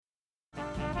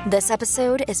This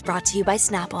episode is brought to you by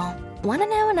Snapple. Want to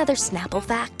know another Snapple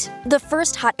fact? The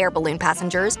first hot air balloon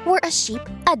passengers were a sheep,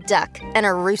 a duck, and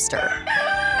a rooster.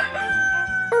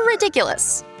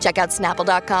 Ridiculous. Check out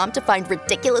Snapple.com to find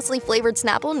ridiculously flavored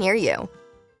Snapple near you.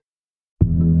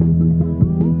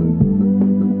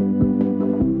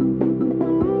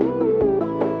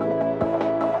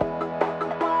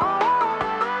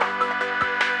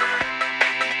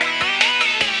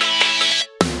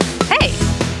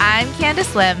 I'm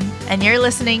Candace Lim, and you're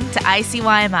listening to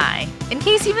ICYMI. In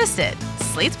case you missed it,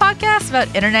 Slate's podcast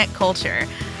about internet culture.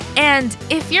 And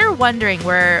if you're wondering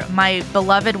where my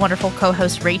beloved, wonderful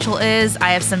co-host Rachel is, I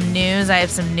have some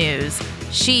news.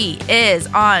 She is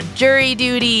on jury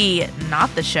duty,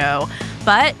 not the show,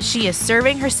 but she is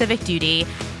serving her civic duty.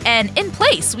 And in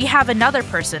place, we have another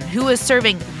person who is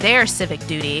serving their civic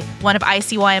duty, one of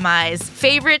ICYMI's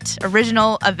favorite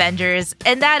original Avengers,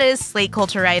 and that is Slate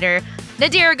culture writer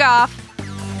Nadira Goff.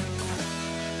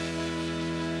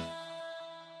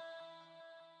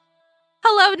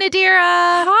 Hello,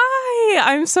 Nadira.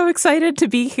 Hi, I'm so excited to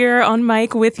be here on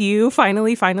mic with you.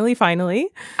 Finally.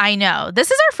 I know.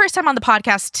 This is our first time on the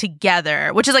podcast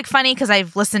together, which is like funny because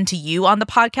I've listened to you on the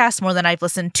podcast more than I've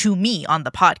listened to me on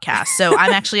the podcast. So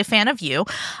I'm actually a fan of you.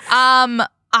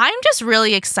 I'm just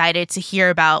really excited to hear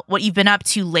about what you've been up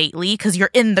to lately because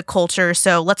you're in the culture.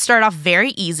 So let's start off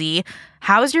very easy.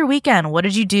 How was your weekend? What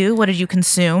did you do? What did you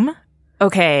consume?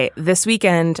 Okay, this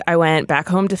weekend I went back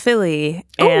home to Philly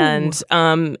and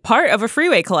part of a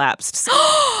freeway collapsed.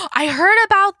 I heard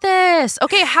about this.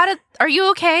 Okay, are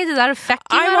you okay? Did that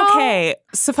affect you at all? I'm okay.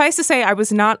 Suffice to say, I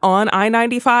was not on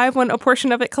I-95 when a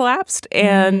portion of it collapsed,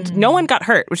 and no one got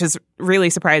hurt, which is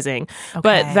really surprising. Okay.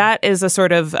 But that is a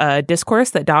sort of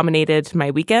discourse that dominated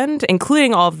my weekend,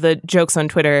 including all of the jokes on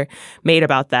Twitter made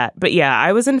about that. But yeah,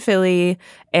 I was in Philly,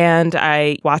 and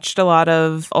I watched a lot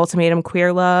of Ultimatum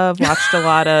Queer Love, watched a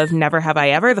lot of Never Have I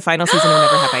Ever, the final season of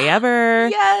Never Have I Ever.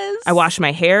 Yes. I washed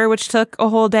my hair, which took a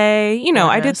whole day. You know,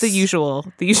 yes. I did the usual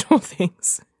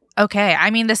things. Okay,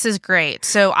 I mean, this is great.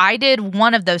 So I did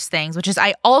one of those things, which is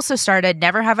I also started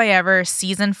Never Have I Ever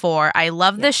season 4. I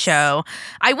love this show.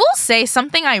 I will say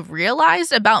something I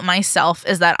realized about myself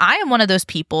is that I am one of those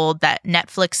people that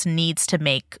Netflix needs to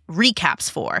make recaps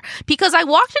for. Because I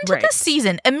walked into this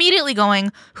season immediately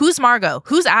going, who's Margot?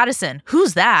 Who's Addison?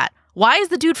 Who's that? Why is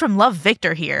the dude from Love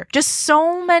Victor here? Just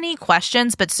so many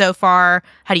questions. But so far,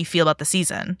 how do you feel about the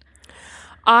season?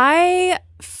 I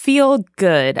feel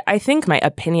good. I think my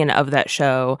opinion of that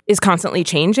show is constantly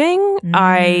changing.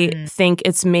 I think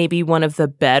it's maybe one of the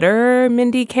better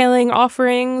Mindy Kaling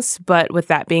offerings, but with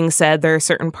that being said, there are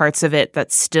certain parts of it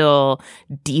that still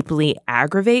deeply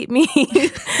aggravate me.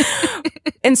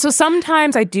 And so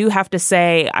sometimes I do have to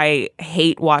say I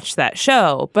hate watch that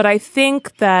show, but I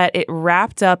think that it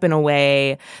wrapped up in a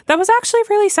way that was actually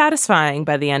really satisfying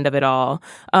by the end of it all.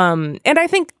 And I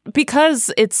think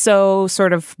because it's so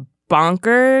sort of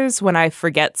bonkers when I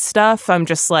forget stuff, I'm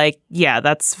just like, yeah,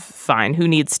 that's fine. Who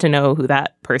needs to know who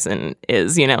that person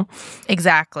is, you know?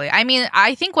 Exactly. I mean,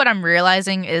 I think what I'm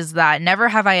realizing is that Never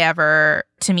Have I Ever,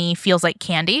 to me, feels like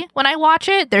candy when I watch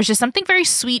it. There's just something very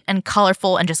sweet and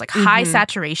colorful and just like high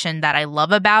saturation that I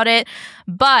love about it.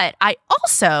 But I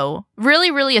also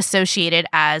really associate it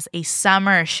as a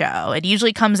summer show. It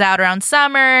usually comes out around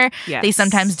summer. Yes. They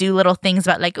sometimes do little things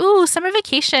about like, ooh, summer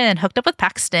vacation, hooked up with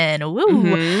Paxton.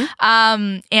 Ooh.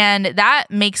 And that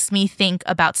makes me think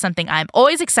about something I'm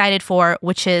always excited for,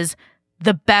 which is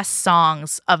the best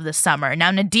songs of the summer. Now,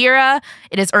 Nadira,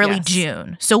 it is early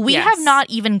June. So we have not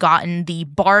even gotten the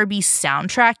Barbie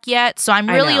soundtrack yet. So I'm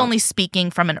really only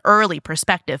speaking from an early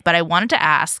perspective. But I wanted to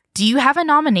ask, do you have a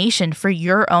nomination for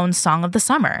your own song of the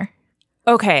summer?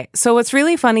 Okay, so what's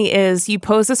really funny is you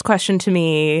pose this question to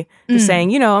me, just saying,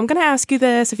 you know, I'm going to ask you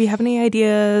this if you have any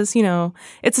ideas, you know,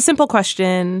 it's a simple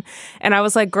question. And I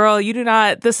was like, girl,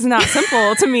 this is not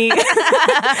simple to me.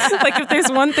 Like, if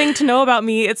there's one thing to know about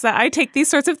me, it's that I take these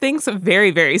sorts of things very,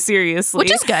 very seriously.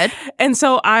 Which is good. And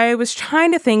so I was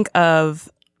trying to think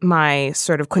of my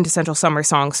sort of quintessential summer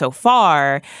song so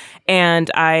far, and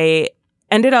I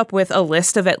ended up with a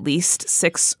list of at least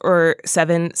 6 or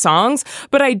 7 songs,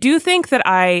 but I do think that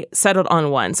I settled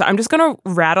on one. So I'm just going to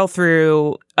rattle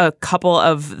through a couple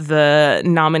of the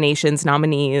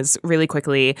nominees really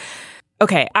quickly.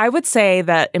 Okay, I would say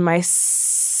that in my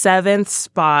 7th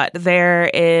spot, there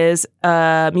is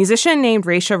a musician named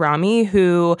Raisha Rami,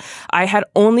 who I had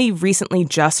only recently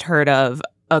just heard of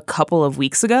a couple of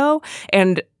weeks ago,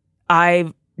 and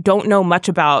I don't know much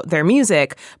about their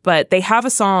music, but they have a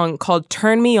song called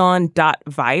Turn Me On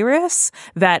 .virus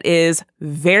that is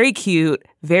very cute,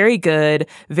 very good,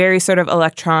 very sort of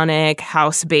electronic,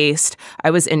 house-based.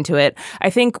 I was into it. I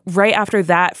think right after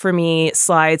that, for me,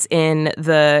 slides in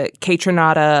the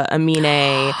Kaytranada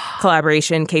Amine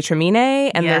collaboration,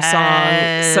 Kaytramine, and their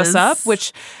song Sus Up,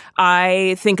 which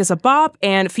I think is a bop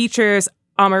and features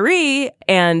Amarie,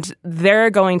 and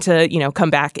they're going to, come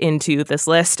back into this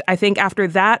list. I think after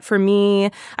that, for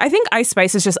me, I think Ice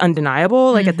Spice is just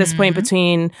undeniable. Like at this point,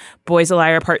 between Boys a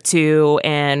Liar Part 2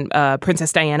 and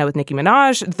Princess Diana with Nicki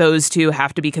Minaj, those two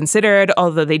have to be considered,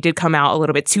 although they did come out a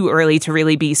little bit too early to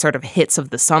really be sort of hits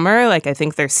of the summer. Like I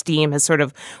think their steam has sort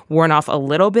of worn off a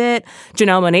little bit.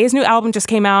 Janelle Monáe's new album just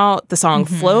came out. The song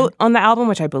Float on the album,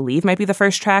 which I believe might be the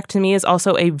first track, to me is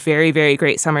also a very, very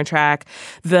great summer track.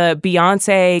 The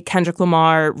Beyonce Kendrick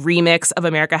Lamar remix of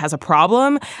America Has a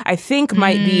Problem, I think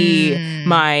might be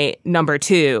my number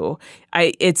 2.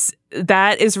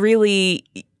 That is really,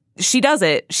 she does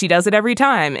it every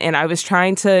time. And I was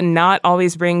trying to not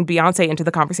always bring Beyonce into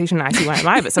the conversation in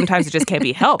ICYMI, but sometimes it just can't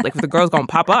be helped. Like if the girl's gonna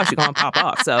pop off, she's gonna pop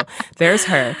off. So there's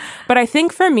her. But I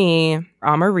think for me,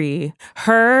 Amarie,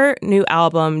 her new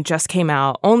album just came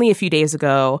out only a few days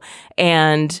ago,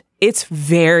 and it's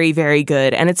very, very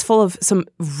good, and it's full of some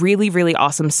really, really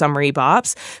awesome summery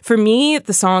bops. For me,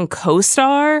 the song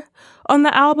Co-Star on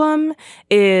the album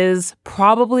is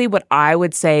probably what I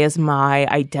would say is my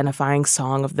identifying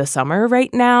song of the summer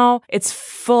right now. It's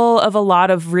full of a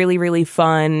lot of really, really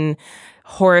fun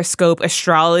horoscope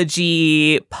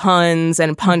astrology puns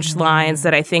and punchlines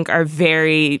that I think are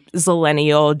very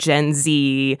zillennial, Gen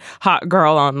Z, hot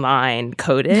girl online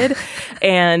coded.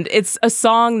 And it's a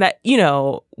song that,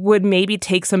 would maybe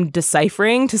take some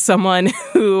deciphering to someone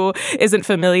who isn't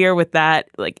familiar with that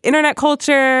like internet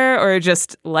culture or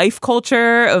just life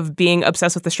culture of being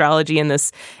obsessed with astrology in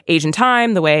this age and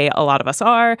time, the way a lot of us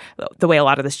are, the way a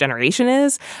lot of this generation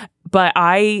is. But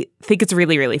I think it's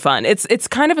really, really fun. It's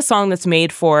kind of a song that's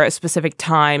made for a specific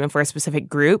time and for a specific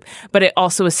group, but it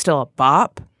also is still a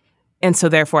bop. And so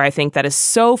therefore, I think that is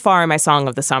so far my song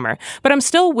of the summer. But I'm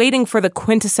still waiting for the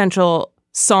quintessential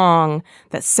song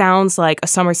that sounds like a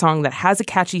summer song that has a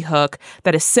catchy hook,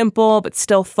 that is simple but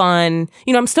still fun.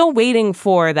 I'm still waiting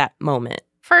for that moment.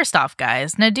 First off,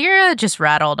 guys, Nadira just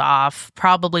rattled off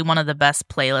probably one of the best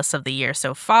playlists of the year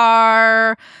so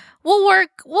far. We'll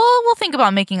think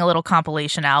about making a little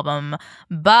compilation album,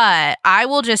 but I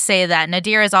will just say that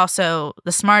Nadira is also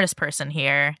the smartest person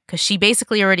here, because she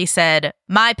basically already said,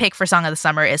 my pick for Song of the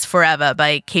Summer is Forever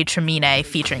by Kaytramine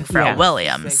featuring Pharrell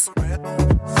Williams.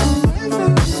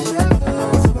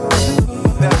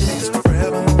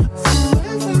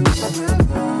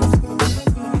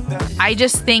 I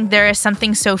just think there is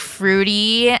something so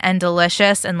fruity and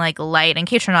delicious and like light. And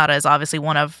Kaytranada is obviously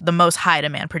one of the most high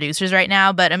demand producers right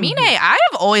now. But Amine, I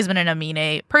have always been an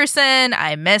Amine person.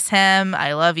 I miss him.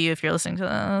 I love you if you're listening to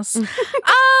this.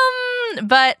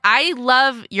 But I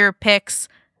love your picks,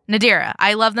 Nadira.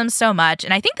 I love them so much.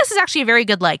 And I think this is actually a very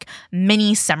good like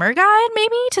mini summer guide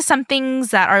maybe to some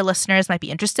things that our listeners might be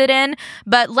interested in.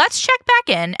 But let's check back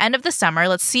in, end of the summer.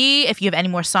 Let's see if you have any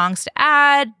more songs to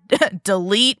add,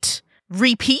 delete,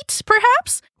 repeat,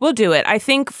 perhaps? We'll do it. I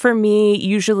think for me,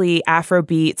 usually Afro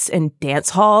beats and dance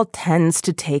hall tends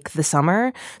to take the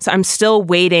summer. So I'm still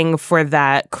waiting for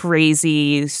that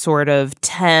crazy sort of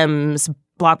Thames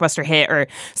blockbuster hit or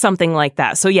something like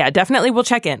that. So yeah, definitely we'll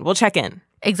check in.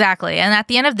 Exactly. And at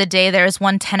the end of the day, there is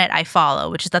one tenet I follow,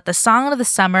 which is that the song of the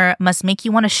summer must make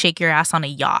you want to shake your ass on a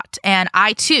yacht. And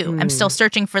I, too, am still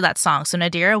searching for that song. So,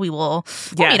 Nadira, we'll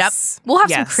meet up. We'll have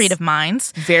some creative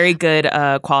minds. Very good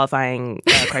qualifying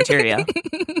criteria.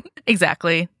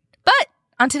 Exactly. But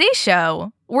on today's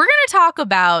show, we're going to talk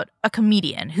about a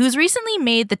comedian who's recently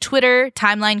made the Twitter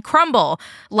timeline crumble.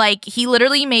 Like, he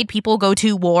literally made people go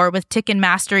to war with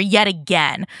Ticketmaster yet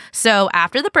again. So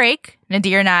after the break,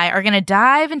 Nadir and I are going to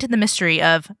dive into the mystery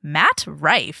of Matt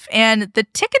Rife and the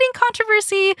ticketing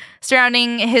controversy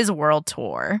surrounding his world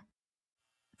tour.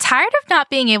 Tired of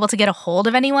not being able to get a hold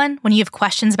of anyone when you have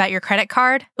questions about your credit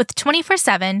card? With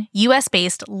 24/7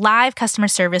 US-based live customer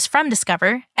service from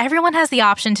Discover, everyone has the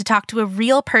option to talk to a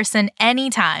real person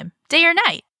anytime, day or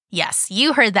night. Yes,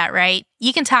 you heard that right.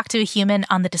 You can talk to a human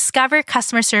on the Discover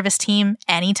customer service team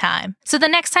anytime. So the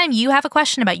next time you have a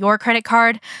question about your credit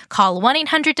card, call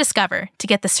 1-800-DISCOVER to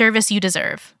get the service you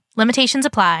deserve. Limitations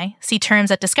apply. See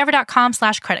terms at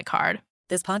discover.com/creditcard.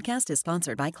 This podcast is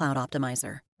sponsored by Cloud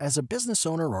Optimizer. As a business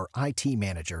owner or IT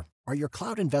manager, are your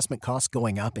cloud investment costs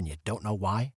going up and you don't know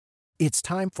why? It's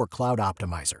time for Cloud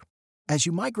Optimizer. As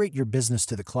you migrate your business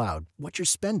to the cloud, what you're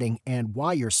spending and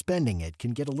why you're spending it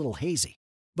can get a little hazy.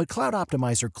 But Cloud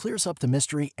Optimizer clears up the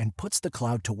mystery and puts the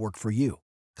cloud to work for you.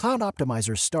 Cloud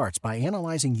Optimizer starts by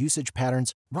analyzing usage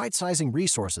patterns, right-sizing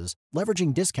resources,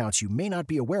 leveraging discounts you may not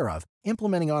be aware of,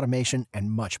 implementing automation,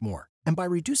 and much more. And by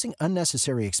reducing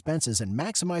unnecessary expenses and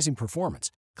maximizing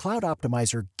performance, Cloud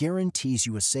Optimizer guarantees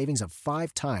you a savings of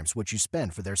 5 times what you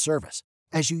spend for their service.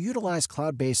 As you utilize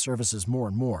cloud-based services more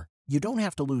and more, you don't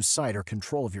have to lose sight or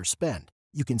control of your spend.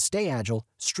 You can stay agile,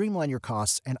 streamline your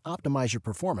costs, and optimize your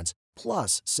performance,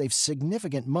 plus save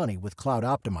significant money with Cloud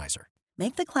Optimizer.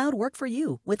 Make the cloud work for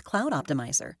you with Cloud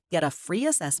Optimizer. Get a free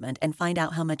assessment and find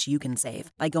out how much you can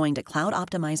save by going to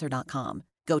cloudoptimizer.com.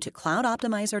 Go to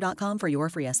cloudoptimizer.com for your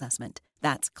free assessment.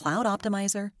 That's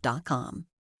cloudoptimizer.com.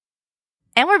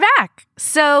 And we're back.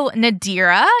 So,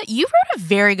 Nadira, you wrote a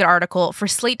very good article for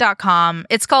Slate.com.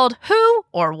 It's called Who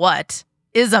or What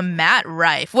is a Matt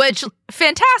Rife, which,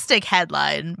 fantastic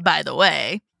headline, by the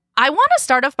way. I want to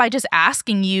start off by just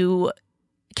asking you,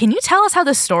 can you tell us how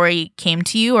the story came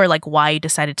to you or like why you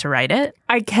decided to write it?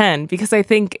 I can, because I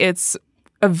think it's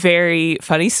a very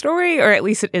funny story, or at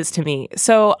least it is to me.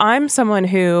 So I'm someone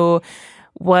who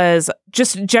was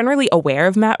just generally aware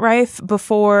of Matt Rife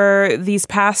before these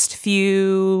past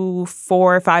few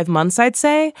 4 or 5 months, I'd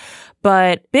say.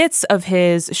 But bits of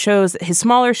his shows, his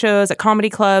smaller shows at comedy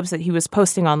clubs that he was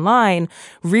posting online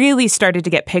really started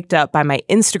to get picked up by my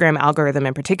Instagram algorithm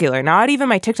in particular. Not even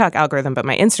my TikTok algorithm, but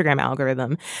my Instagram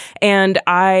algorithm. And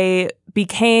I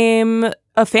became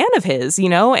a fan of his, you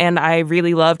know, and I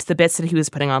really loved the bits that he was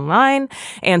putting online.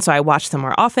 And so I watched them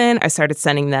more often. I started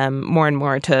sending them more and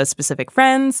more to specific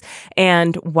friends.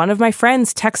 And one of my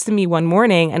friends texted me one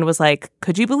morning and was like,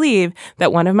 could you believe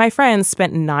that one of my friends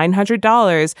spent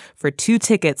 $900 for 2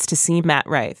 tickets to see Matt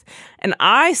Rife? And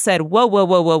I said, whoa, whoa,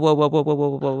 whoa, whoa, whoa, whoa, whoa, whoa,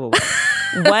 whoa, whoa, whoa.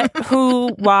 What,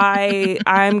 who, why?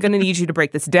 I'm going to need you to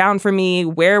break this down for me.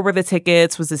 Where were the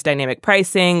tickets? Was this dynamic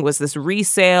pricing? Was this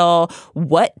resale?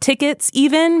 What tickets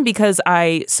even? Because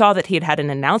I saw that he had had an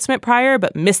announcement prior,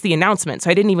 but missed the announcement. So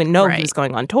I didn't even know he was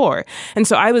going on tour. And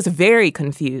so I was very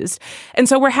confused. And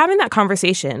so we're having that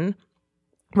conversation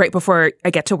right before I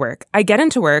get to work. I get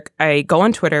into work. I go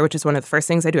on Twitter, which is one of the first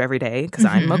things I do every day because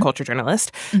I'm a culture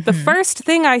journalist. The first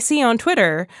thing I see on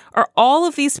Twitter are all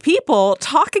of these people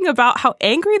talking about how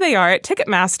angry they are at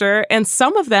Ticketmaster, and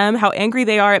some of them how angry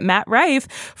they are at Matt Rife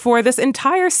for this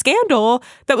entire scandal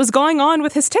that was going on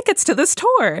with his tickets to this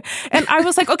tour. And I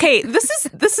was like, okay, this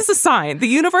is a sign. The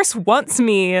universe wants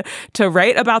me to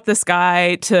write about this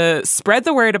guy, to spread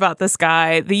the word about this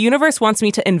guy. The universe wants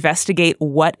me to investigate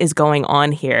what is going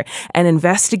on here. And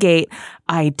investigate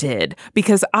I did,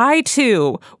 because I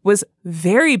too was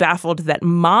very baffled that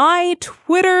my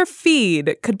Twitter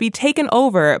feed could be taken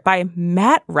over by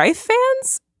Matt Rife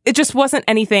fans. It just wasn't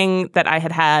anything that I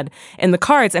had in the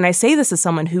cards. And I say this as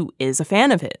someone who is a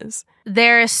fan of his.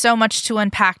 There is so much to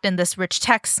unpack in this rich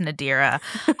text, Nadira.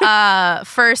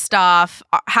 First off,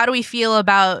 how do we feel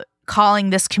about calling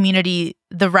this community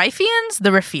the Rifeans, the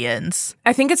Riffians?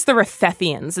 I think it's the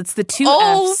Rifefians. It's the 2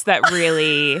 Fs that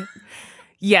really...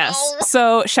 Yes.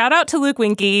 So shout out to Luke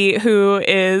Winkie, who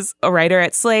is a writer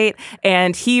at Slate.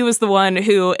 And he was the one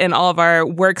who, in all of our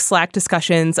work Slack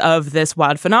discussions of this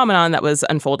wild phenomenon that was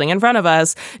unfolding in front of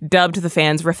us, dubbed the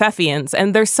fans Rifefians.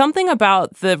 And there's something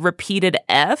about the repeated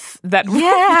F that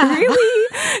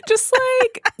really just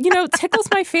tickles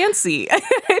my fancy.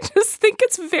 I just think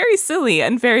it's very silly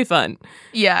and very fun.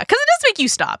 Yeah, because it does make you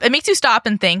stop. It makes you stop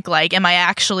and think, like, am I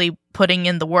actually putting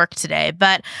in the work today?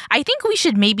 But I think we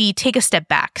should maybe take a step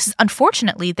back, because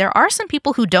unfortunately, there are some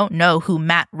people who don't know who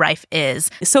Matt Rife is.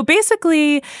 So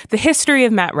basically, the history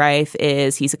of Matt Rife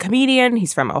is he's a comedian.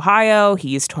 He's from Ohio.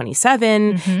 He's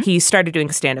 27. He started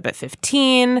doing stand-up at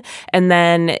 15. And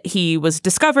then he was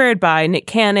discovered by Nick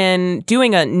Cannon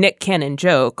doing a Nick Cannon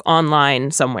joke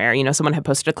online somewhere. You know, someone had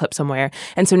posted a clip somewhere.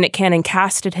 And so Nick Cannon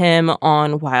casted him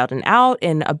on Wild 'N Out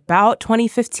in about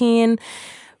 2015.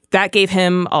 That gave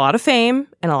him a lot of fame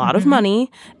and a lot of money.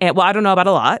 And, well, I don't know about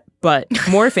a lot, but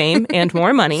more fame and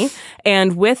more money.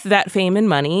 And with that fame and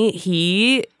money,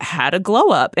 he had a glow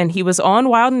up. And he was on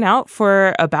Wild 'N Out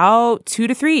for about 2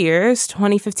 to 3 years,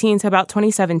 2015 to about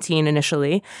 2017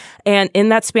 initially. And in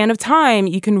that span of time,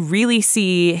 you can really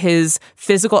see his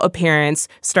physical appearance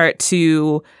start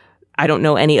to I don't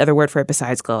know any other word for it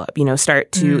besides glow up,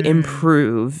 start to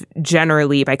improve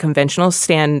generally by conventional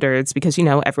standards because,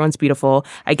 everyone's beautiful.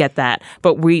 I get that.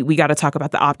 But we got to talk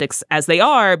about the optics as they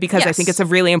are because I think it's a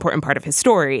really important part of his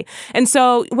story. And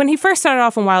so when he first started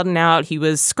off in Wild 'N Out, he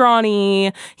was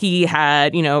scrawny. He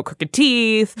had, crooked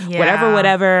teeth,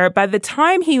 whatever. By the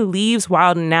time he leaves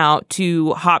Wild 'N Out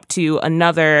to hop to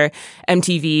another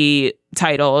MTV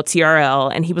title,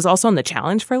 TRL, and he was also on The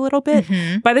Challenge for a little bit.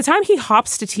 By the time he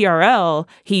hops to TRL,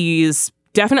 he's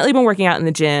definitely been working out in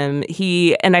the gym.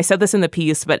 And I said this in the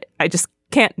piece, but I just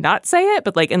can't not say it,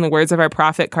 but like in the words of our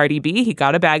prophet Cardi B, he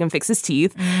got a bag and fixed his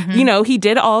teeth. He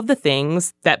did all of the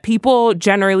things that people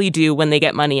generally do when they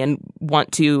get money and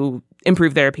want to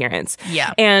improve their appearance.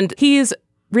 Yeah. And he's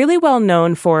really well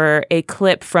known for a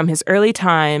clip from his early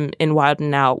time in Wild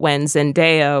 'N Out when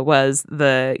Zendaya was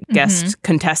the guest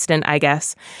contestant, I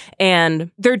guess.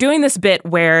 And they're doing this bit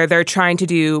where they're trying to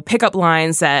do pickup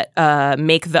lines that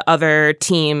make the other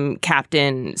team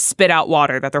captain spit out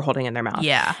water that they're holding in their mouth.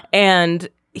 Yeah. And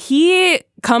he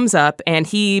comes up and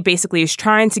he basically is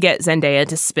trying to get Zendaya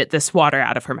to spit this water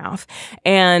out of her mouth.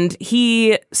 And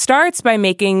he starts by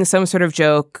making some sort of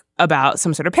joke about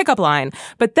some sort of pickup line,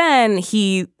 but then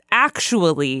he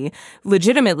actually,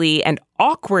 legitimately, and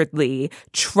awkwardly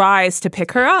tries to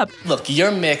pick her up. Look, you're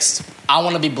mixed. I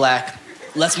want to be black.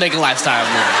 Let's make a lifestyle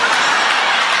move.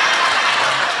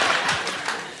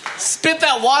 Spit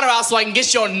that water out so I can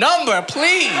get your number,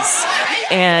 please.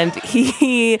 And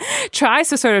he tries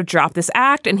to sort of drop this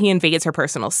act and he invades her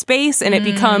personal space and it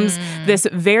becomes this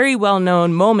very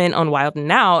well-known moment on Wild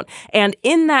 'N Out. And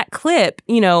in that clip,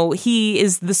 he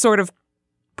is the sort of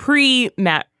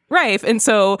pre-Matt Rife. And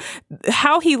so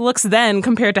how he looks then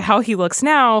compared to how he looks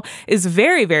now is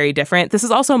very, very different. This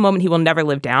is also a moment he will never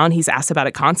live down. He's asked about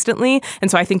it constantly. And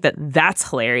so I think that that's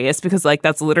hilarious because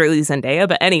that's literally Zendaya.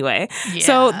 But anyway,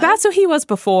 so that's who he was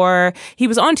before. He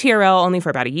was on TRL only for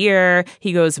about a year.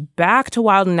 He goes back to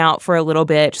Wild 'N Out for a little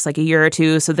bit, just like a year or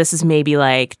two. So this is maybe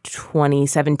like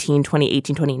 2017,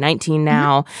 2018, 2019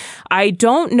 now. I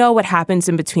don't know what happens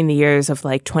in between the years of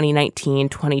 2019,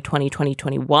 2020,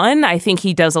 2021. I think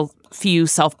he does a few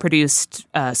self-produced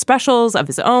specials of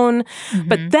his own.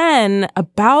 But then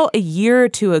about a year or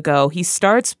two ago, he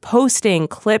starts posting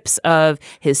clips of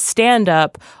his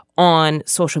stand-up on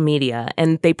social media,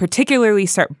 and they particularly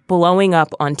start blowing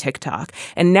up on TikTok.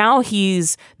 And now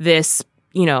he's this,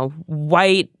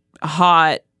 white,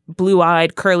 hot,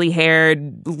 blue-eyed,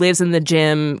 curly-haired, lives in the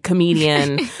gym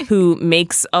comedian who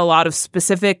makes a lot of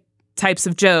specific types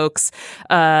of jokes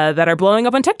that are blowing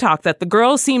up on TikTok that the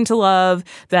girls seem to love,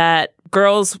 that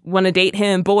girls want to date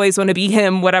him, boys want to be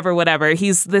him, whatever.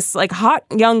 He's this hot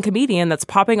young comedian that's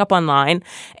popping up online,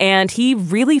 and he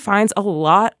really finds a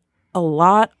lot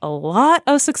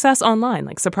of success online,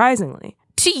 surprisingly.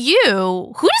 To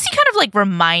you, who does he kind of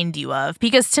remind you of?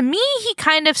 Because to me, he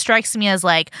kind of strikes me as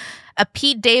a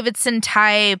Pete Davidson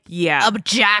type, a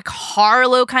Jack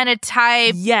Harlow kind of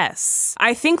type. Yes.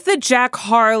 I think the Jack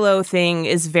Harlow thing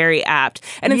is very apt.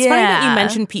 And it's funny that you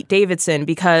mentioned Pete Davidson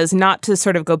because not to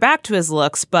sort of go back to his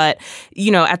looks, but,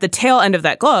 at the tail end of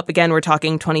that glow up, again, we're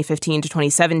talking 2015 to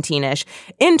 2017-ish.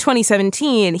 In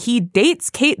 2017, he dates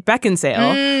Kate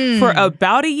Beckinsale for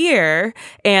about a year.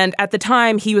 And at the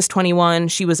time, he was 21.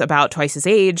 She was about twice his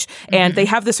age. And they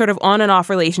have this sort of on and off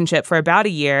relationship for about a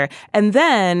year. And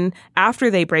then after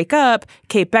they break up,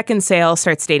 Kate Beckinsale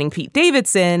starts dating Pete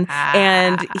Davidson,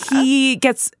 and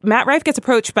Matt Rife gets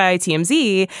approached by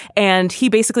TMZ, and he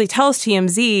basically tells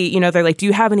TMZ, they're like, do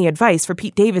you have any advice for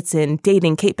Pete Davidson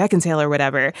dating Kate Beckinsale or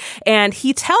whatever? And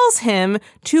he tells him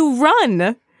to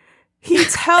run. He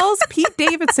tells Pete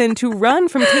Davidson to run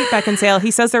from Kate Beckinsale.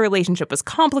 He says their relationship was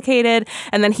complicated,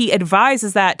 and then he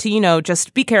advises that to,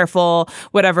 just be careful,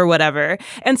 whatever.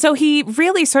 And so he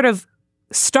really sort of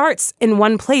starts in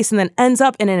one place and then ends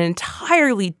up in an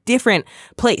entirely different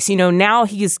place. Now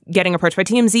he's getting approached by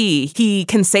TMZ. He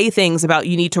can say things about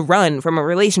you need to run from a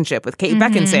relationship with Kate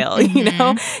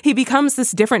Beckinsale. He becomes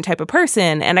this different type of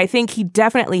person. And I think he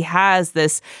definitely has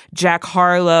this Jack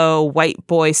Harlow, white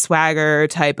boy swagger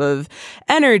type of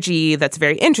energy that's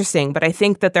very interesting. But I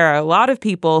think that there are a lot of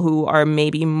people who are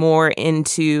maybe more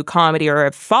into comedy or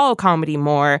follow comedy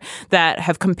more that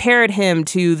have compared him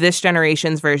to this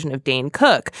generation's version of Dane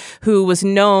Cook, who was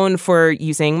known for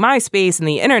using MySpace and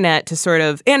the internet to sort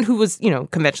of, and who was,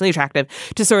 conventionally attractive,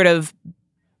 to sort of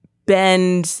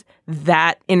bend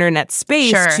that internet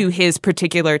space to his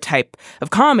particular type of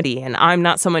comedy. And I'm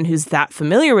not someone who's that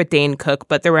familiar with Dane Cook,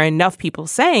 but there were enough people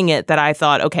saying it that I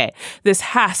thought, okay, this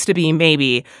has to be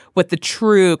maybe what the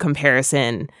true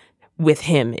comparison with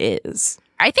him is.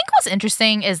 I think what's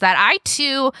interesting is that I,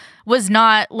 too, was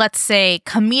not, let's say,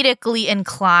 comedically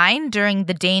inclined during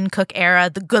the Dane Cook era,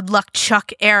 the Good Luck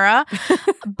Chuck era.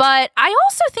 But I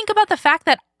also think about the fact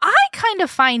that I kind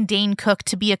of find Dane Cook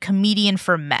to be a comedian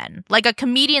for men. Like a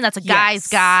comedian that's a guy's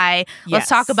guy. Let's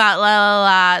talk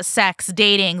about sex,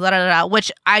 dating,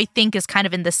 which I think is kind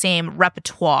of in the same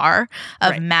repertoire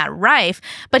of Matt Rife.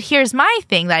 But here's my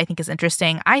thing that I think is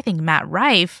interesting. I think Matt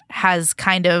Rife has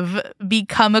kind of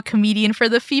become a comedian for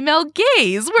the female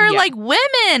gaze, where like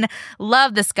women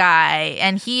love this guy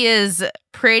and he is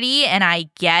pretty, and I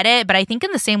get it, but I think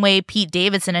in the same way Pete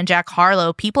Davidson and Jack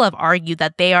Harlow, people have argued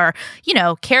that they are,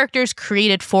 characters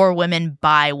created for women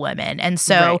by women. And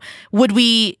so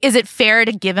is it fair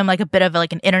to give him like a bit of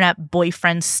like an internet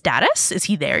boyfriend status? Is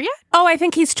he there yet? Oh, I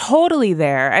think he's totally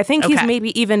there. I think he's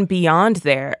maybe even beyond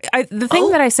there. The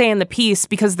thing that I say in the piece,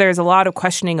 because there's a lot of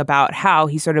questioning about how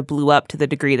he sort of blew up to the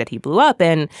degree that he blew up,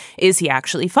 and is he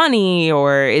actually funny,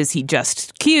 or is he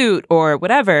just cute, or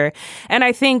whatever? And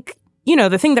I think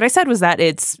the thing that I said was that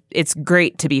it's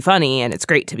great to be funny and it's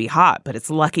great to be hot, but it's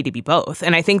lucky to be both.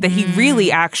 And I think that he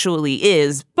really actually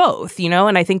is both,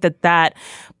 and I think that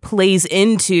plays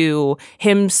into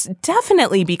him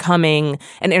definitely becoming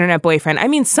an internet boyfriend. I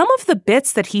mean, some of the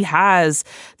bits that he has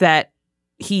that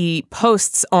he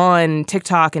posts on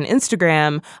TikTok and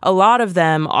Instagram, a lot of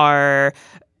them are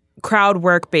crowd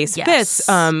work-based bits,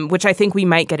 which I think we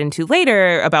might get into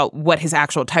later about what his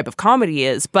actual type of comedy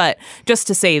is. But just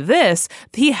to say this,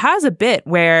 he has a bit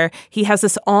where he has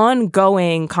this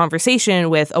ongoing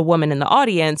conversation with a woman in the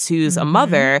audience who's a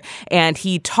mother, and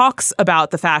he talks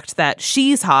about the fact that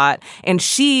she's hot, and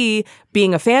she,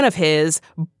 being a fan of his,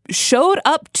 showed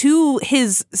up to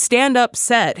his stand-up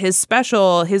set, his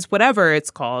special, his whatever it's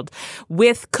called,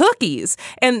 with cookies.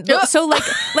 And so like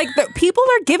the people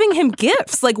are giving him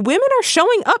gifts. Like women are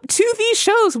showing up to these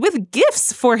shows with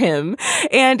gifts for him.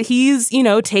 And he's,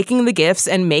 taking the gifts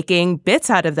and making bits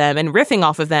out of them and riffing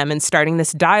off of them and starting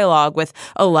this dialogue with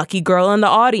a lucky girl in the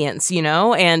audience,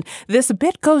 and this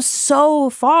bit goes so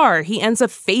far. He ends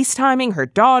up FaceTiming her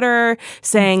daughter,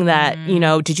 saying that,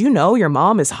 did you know your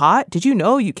mom is hot? Did you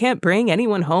know you can't bring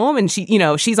anyone home? And she,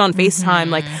 she's on FaceTime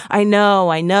like, I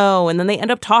know. And then they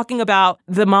end up talking about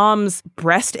the mom's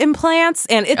breast implants,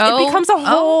 and it becomes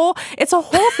it's a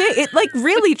whole thing. It like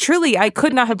really, truly, I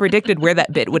could not have predicted where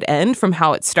that bit would end from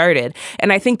how it started.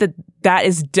 And I think that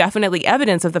is definitely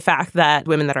evidence of the fact that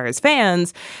women that are his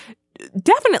fans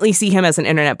definitely see him as an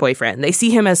internet boyfriend. They see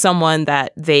him as someone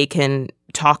that they can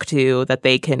talk to, that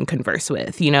they can converse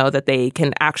with, that they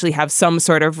can actually have some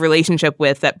sort of relationship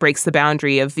with that breaks the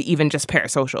boundary of even just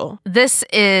parasocial. This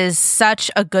is such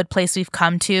a good place we've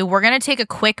come to. We're going to take a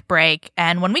quick break,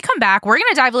 and when we come back, we're going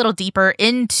to dive a little deeper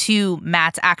into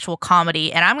Matt's actual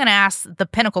comedy, and I'm going to ask the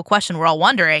pinnacle question we're all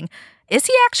wondering: is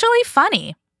he actually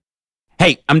funny?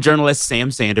 Hey, I'm journalist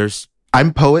Sam Sanders.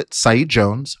 I'm poet Saeed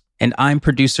Jones. And I'm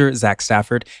producer Zach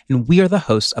Stafford, and we are the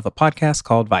hosts of a podcast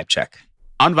called Vibe Check.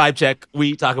 On Vibe Check,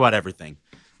 we talk about everything: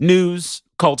 news,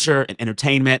 culture, and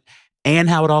entertainment, and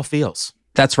how it all feels.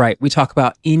 That's right. We talk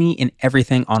about any and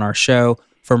everything on our show,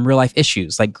 from real-life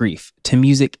issues like grief to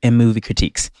music and movie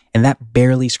critiques, and that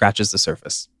barely scratches the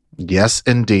surface. Yes,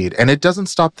 indeed. And it doesn't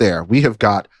stop there. We have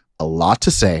got a lot to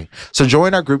say. So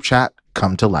join our group chat,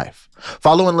 Come to Life.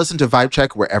 Follow and listen to Vibe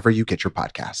Check wherever you get your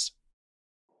podcasts.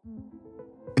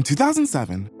 In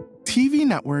 2007, TV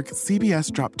network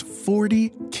CBS dropped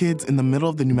 40 kids in the middle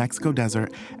of the New Mexico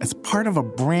desert as part of a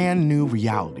brand new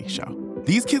reality show.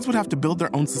 These kids would have to build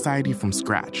their own society from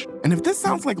scratch. And if this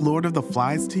sounds like Lord of the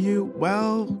Flies to you,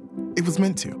 well, it was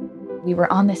meant to. We were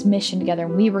on this mission together,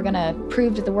 and we were going to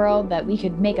prove to the world that we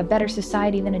could make a better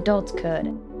society than adults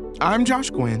could. I'm Josh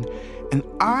Gwynn, and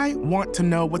I want to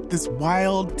know what this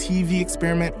wild TV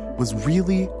experiment was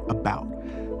really about.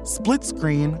 Split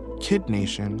Screen, Kid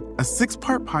Nation, a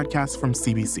 6-part podcast from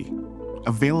CBC.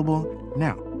 Available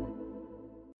now.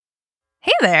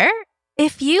 Hey there.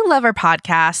 If you love our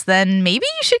podcast, then maybe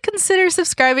you should consider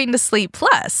subscribing to Slate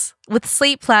Plus. With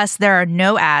Slate Plus, there are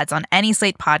no ads on any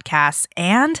Slate podcasts,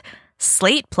 and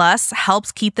Slate Plus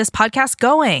helps keep this podcast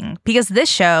going because this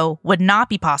show would not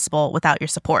be possible without your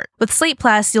support. With Slate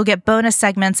Plus, you'll get bonus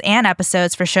segments and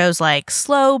episodes for shows like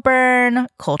Slow Burn,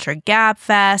 Culture Gab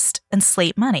Fest, and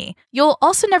Slate Money. You'll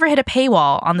also never hit a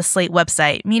paywall on the Slate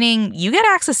website, meaning you get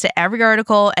access to every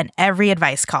article and every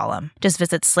advice column. Just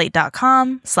visit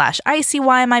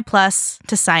slate.com/ICYMI Plus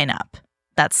to sign up.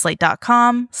 That's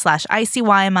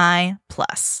slate.com/ICYMI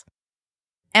Plus.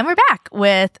 And we're back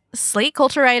with Slate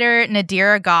culture writer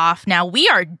Nadira Goff. Now, we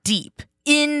are deep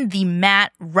in the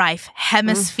Matt Rife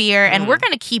hemisphere, and we're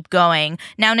going to keep going.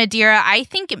 Now, Nadira, I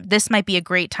think this might be a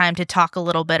great time to talk a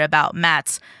little bit about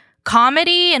Matt's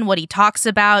comedy and what he talks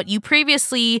about. You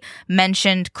previously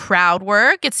mentioned crowd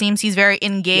work. It seems he's very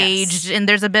engaged, and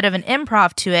there's a bit of an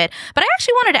improv to it. But I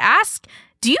actually wanted to ask,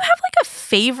 do you have like a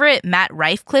favorite Matt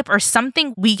Rife clip or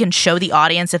something we can show the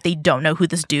audience if they don't know who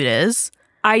this dude is?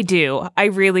 I do. I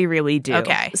really, really do.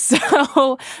 Okay.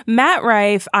 So Matt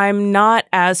Rife, I'm not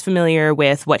as familiar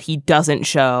with what he doesn't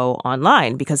show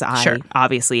online because I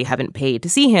obviously haven't paid to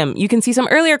see him. You can see some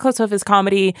earlier clips of his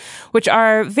comedy, which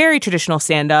are very traditional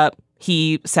stand-up.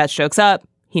 He sets jokes up.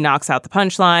 He knocks out the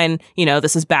punchline. You know,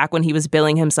 this is back when he was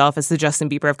billing himself as the Justin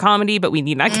Bieber of comedy, but we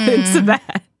need not get into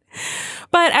that.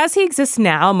 But as he exists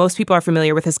now, most people are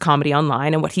familiar with his comedy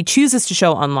online, and what he chooses to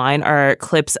show online are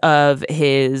clips of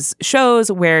his shows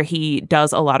where he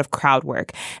does a lot of crowd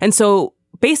work. And so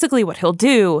basically what he'll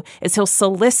do is he'll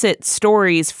solicit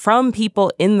stories from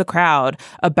people in the crowd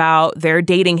about their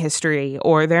dating history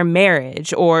or their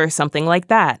marriage or something like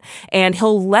that. And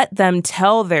he'll let them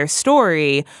tell their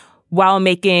story while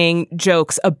making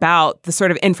jokes about the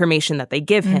sort of information that they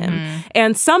give him.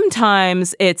 And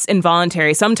sometimes it's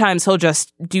involuntary. Sometimes he'll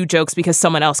just do jokes because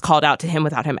someone else called out to him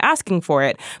without him asking for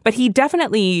it. But he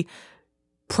definitely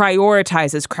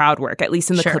prioritizes crowd work, at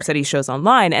least in the clips that he shows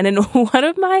online. And in one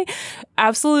of my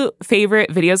absolute favorite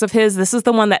videos of his, this is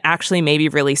the one that actually maybe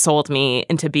really sold me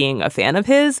into being a fan of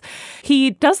his.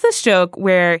 He does this joke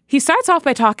where he starts off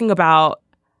by talking about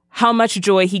how much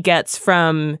joy he gets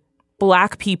from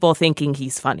Black people thinking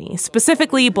he's funny.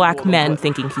 Specifically, Black men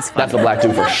thinking he's funny. That's a Black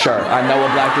dude for sure. I know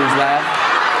what Black dudes laugh.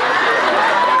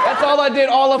 That's all I did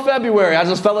all of February. I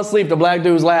just fell asleep to Black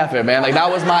dudes laughing, man. Like, that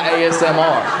was my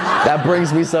ASMR. That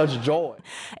brings me such joy.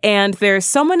 And there's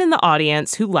someone in the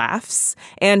audience who laughs,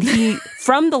 and he,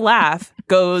 from the laugh,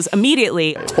 goes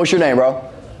immediately, "What's your name, bro?"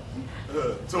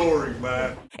 Tori,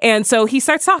 man. And so he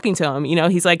starts talking to him. You know,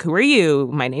 he's like, "Who are you?"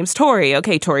 "My name's Tori."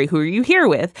 "Okay, Tori, who are you here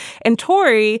with?" And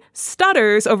Tori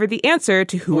stutters over the answer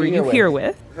to who are you here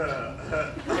with?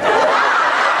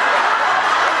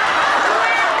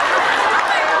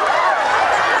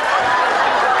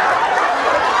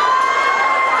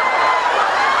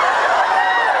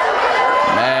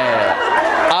 Man,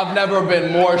 I've never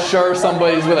been more sure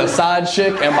somebody's with a side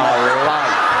chick in my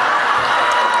life.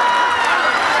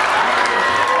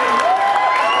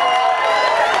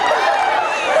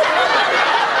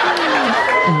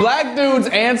 Black dudes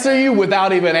answer you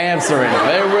without even answering.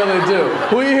 They really do.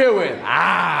 Who are you here with?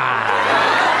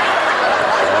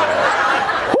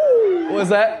 What was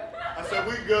that? I said,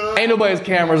 we good. Ain't nobody's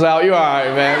cameras out. You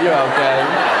alright, man. You're okay.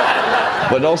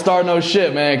 But don't start no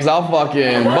shit, man, because I'll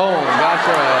fucking, boom, got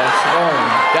your ass. Boom.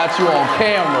 Got you on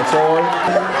camera, Tori.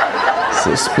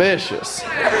 Suspicious.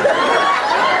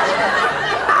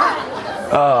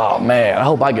 Oh, man. I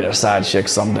hope I get a side chick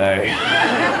someday.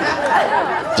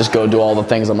 Just go do all the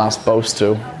things I'm not supposed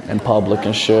to in public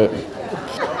and shit.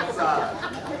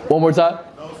 One more time?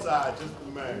 No side, just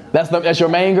the main. That's your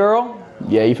main girl?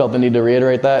 Yeah, you felt the need to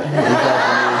reiterate that?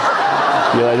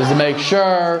 Yeah, just to make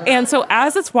sure. And so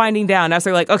as it's winding down, as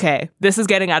they're like, okay, this is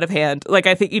getting out of hand. Like,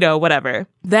 I think, whatever.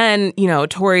 Then,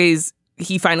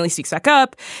 he finally speaks back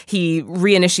up. He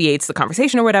reinitiates the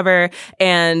conversation or whatever.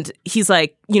 And he's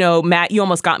like, Matt, you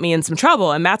almost got me in some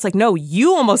trouble. And Matt's like, no,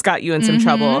 you almost got you in some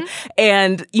trouble.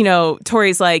 And,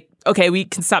 Tori's like, okay, we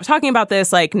can stop talking about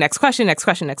this. Like, next question, next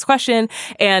question, next question.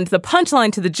 And the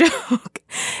punchline to the joke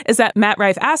is that Matt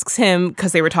Rife asks him,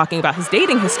 because they were talking about his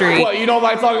dating history. What, you don't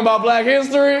like talking about Black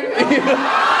history?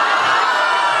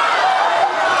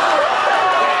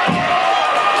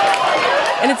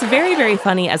 And it's very, very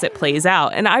funny as it plays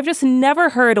out. And I've just never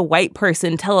heard a white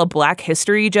person tell a Black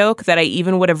history joke that I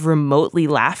even would have remotely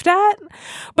laughed at.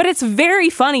 But it's very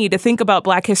funny to think about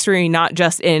Black history not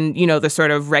just in, the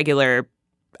sort of regular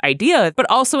idea, but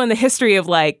also in the history of,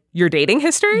 like, your dating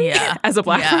history as a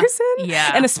Black person.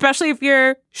 Yeah. And especially if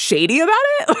you're shady about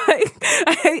it.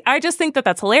 Like, I just think that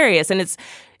that's hilarious. And it's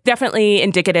definitely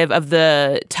indicative of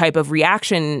the type of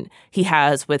reaction he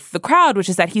has with the crowd, which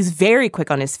is that he's very quick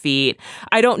on his feet.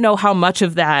 I don't know how much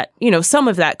of that, some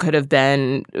of that could have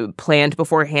been planned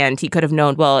beforehand. He could have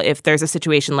known, well, if there's a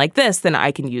situation like this, then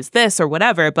I can use this or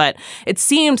whatever. But it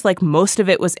seemed like most of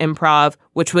it was improv,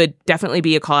 which would definitely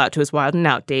be a call out to his Wild and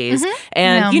Out days.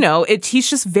 And, he's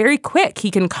just very quick.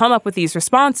 He can come up with these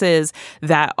responses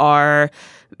that are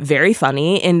very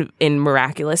funny in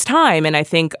miraculous time. And I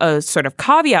think a sort of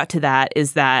caveat to that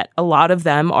is that a lot of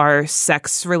them are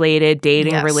sex-related,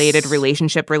 dating-related,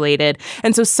 relationship-related.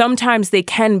 And so sometimes they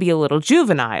can be a little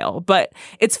juvenile. But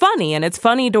it's funny, and it's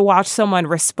funny to watch someone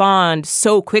respond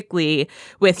so quickly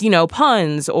with,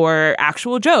 puns or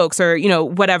actual jokes or,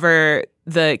 whatever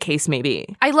the case may be.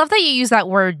 I love that you use that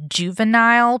word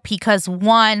juvenile because,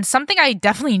 one, something I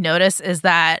definitely notice is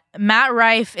that Matt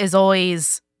Rife is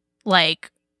always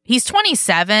like, he's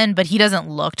 27, but he doesn't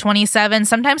look 27.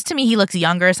 Sometimes to me, he looks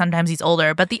younger. Sometimes he's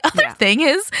older. But the other thing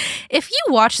is, if you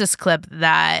watch this clip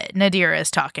that Nadira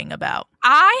is talking about,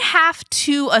 I have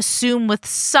to assume with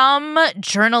some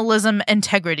journalism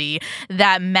integrity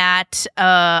that Matt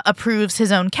approves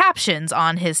his own captions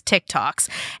on his TikToks.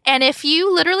 And if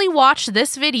you literally watch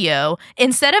this video,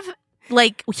 instead of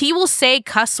he will say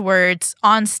cuss words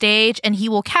on stage and he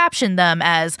will caption them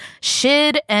as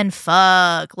shid and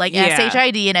fuck,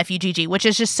 SHID and FUGG, which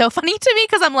is just so funny to me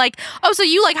because I'm like, oh, so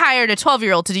you hired a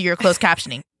 12-year-old to do your closed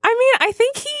captioning. I mean, I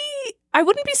think I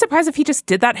wouldn't be surprised if he just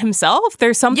did that himself.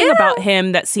 There's something about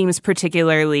him that seems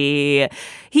particularly,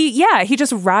 he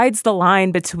just rides the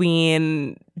line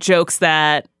between jokes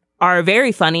that are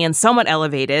very funny and somewhat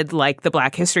elevated, like the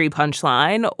Black History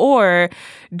punchline, or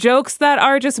jokes that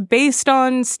are just based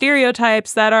on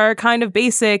stereotypes that are kind of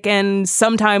basic and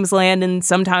sometimes land and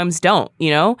sometimes don't,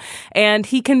 And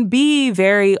he can be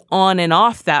very on and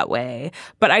off that way.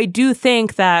 But I do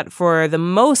think that for the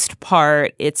most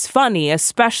part, it's funny,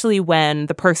 especially when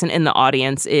the person in the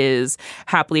audience is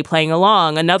happily playing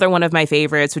along. Another one of my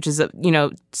favorites, which is,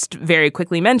 just very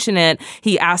quickly mention it,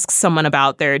 he asks someone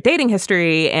about their dating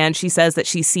history and she says that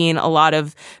she's seen a lot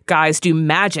of guys do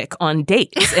magic on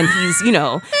dates. And he's,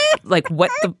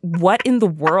 what in the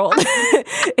world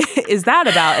is that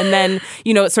about? And then,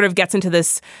 it sort of gets into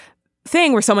this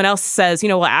thing where someone else says,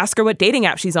 ask her what dating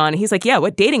app she's on. And he's like, yeah,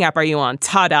 what dating app are you on?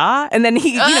 Ta-da. And then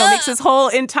he, makes this whole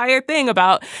entire thing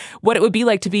about what it would be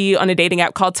like to be on a dating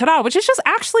app called Ta-da, which is just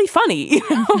actually funny,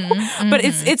 But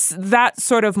it's that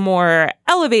sort of more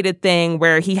elevated thing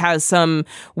where he has some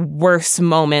worse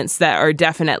moments that are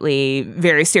definitely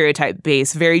very stereotype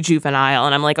based, very juvenile.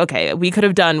 And I'm like, okay, we could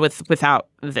have done without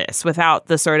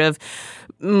the sort of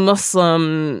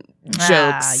Muslim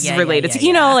jokes related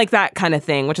to, that kind of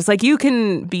thing, which is you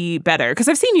can be better because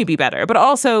I've seen you be better, but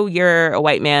also you're a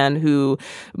white man who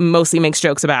mostly makes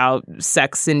jokes about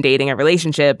sex and dating and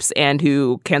relationships and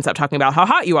who can't stop talking about how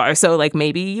hot you are. So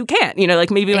maybe you can't,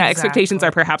 maybe my expectations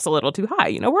are perhaps a little too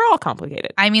high. We're all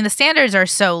complicated. I mean, the standards are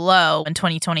so low in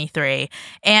 2023.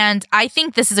 And I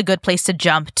think this is a good place to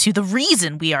jump to the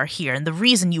reason we are here and the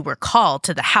reason you were called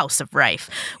to the House of Rife,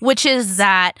 which is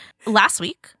that last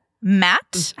week,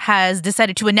 Matt has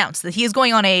decided to announce that he is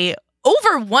going on a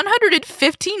over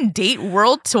 115 date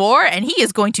world tour, and he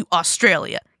is going to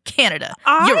Australia, Canada,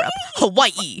 Europe,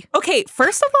 Hawaii. Okay,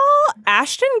 first of all,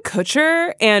 Ashton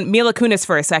Kutcher and Mila Kunis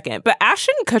for a second, but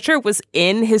Ashton Kutcher was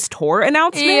in his tour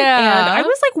announcement, and I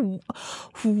was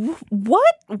like,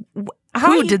 what?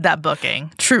 Who did that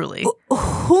booking? Truly.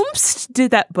 Whomst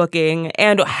did that booking,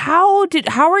 and how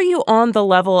are you on the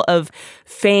level of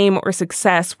fame or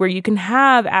success where you can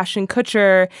have Ashton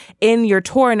Kutcher in your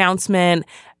tour announcement?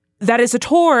 That is a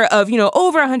tour of,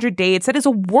 over 100 dates. That is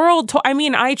a world tour. I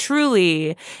mean,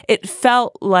 it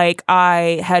felt like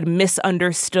I had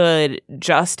misunderstood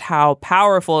just how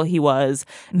powerful he was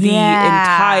the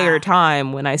entire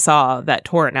time when I saw that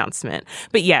tour announcement.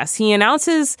 But yes, he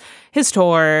announces his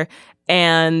tour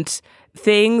and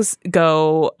things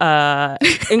go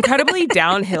incredibly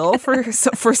downhill for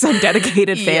some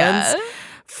dedicated fans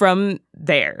from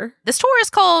there. This tour is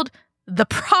called the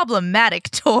Problematic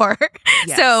Tour.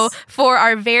 Yes. So for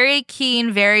our very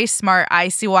keen, very smart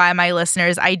ICYMI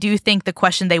listeners, I do think the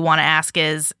question they want to ask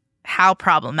is, how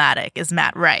problematic is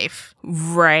Matt Rife?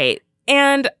 Right.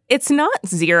 And it's not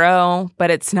Zero,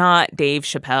 but it's not Dave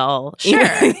Chappelle.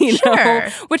 Sure.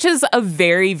 Which is a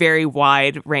very, very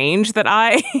wide range that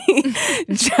I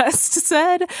just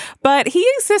said. But he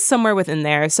exists somewhere within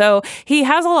there. So he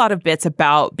has a lot of bits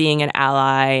about being an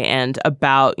ally and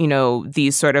about,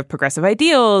 these sort of progressive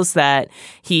ideals that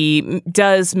he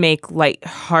does make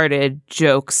lighthearted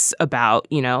jokes about,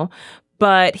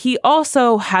 But he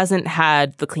also hasn't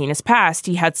had the cleanest past.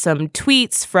 He had some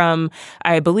tweets from,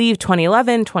 I believe,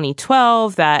 2011,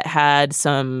 2012 that had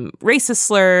some racist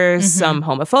slurs, some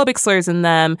homophobic slurs in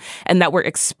them, and that were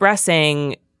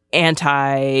expressing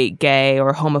anti-gay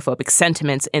or homophobic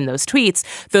sentiments in those tweets.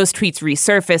 Those tweets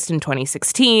resurfaced in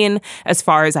 2016. As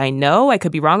far as I know, I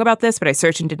could be wrong about this, but I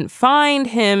searched and didn't find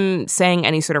him saying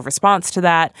any sort of response to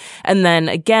that. And then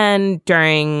again,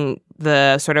 during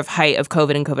the sort of height of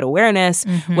COVID and COVID awareness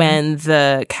when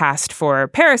the cast for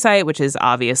Parasite, which is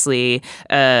obviously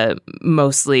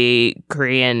mostly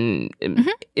Korean,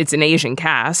 it's an Asian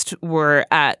cast, were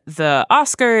at the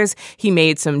Oscars. He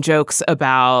made some jokes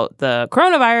about the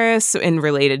coronavirus and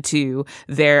related to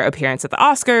their appearance at the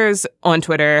Oscars on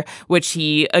Twitter, which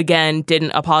he, again,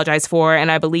 didn't apologize for.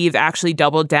 And I believe actually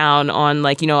doubled down on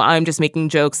like, I'm just making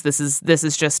jokes. This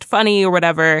is just funny or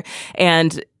whatever.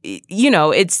 And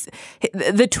it's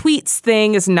the tweets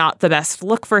thing is not the best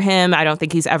look for him. I don't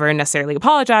think he's ever necessarily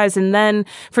apologized. And then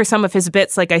for some of his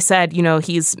bits, like I said,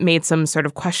 he's made some sort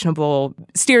of questionable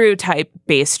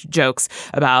stereotype-based jokes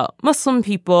about Muslim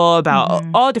people, about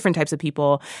all different types of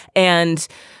people. And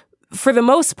for the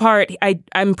most part,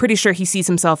 I'm pretty sure he sees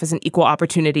himself as an equal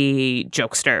opportunity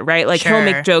jokester, right? Like he'll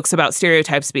make jokes about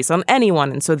stereotypes based on anyone,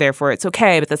 and so therefore it's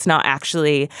okay, but that's not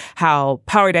actually how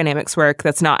power dynamics work.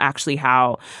 That's not actually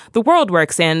how the world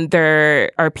works. And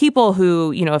there are people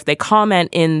who, if they comment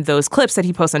in those clips that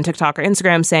he posts on TikTok or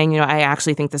Instagram saying, I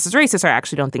actually think this is racist or I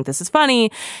actually don't think this is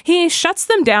funny, he shuts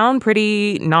them down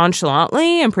pretty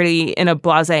nonchalantly and pretty in a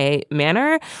blasé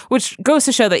manner, which goes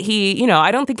to show that he,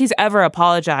 I don't think he's ever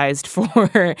apologized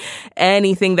for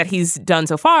anything that he's done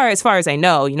so far as I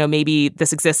know. Maybe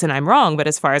this exists and I'm wrong, but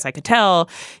as far as I could tell,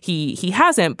 he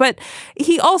hasn't. But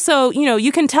he also,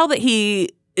 you can tell that he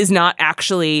is not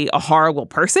actually a horrible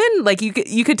person. Like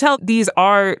you could tell these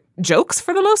are jokes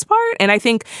for the most part. And I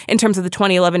think in terms of the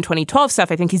 2011, 2012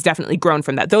 stuff, I think he's definitely grown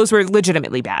from that. Those were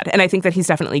legitimately bad. And I think that he's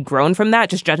definitely grown from that,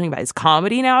 just judging by his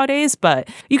comedy nowadays. But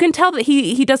you can tell that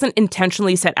he doesn't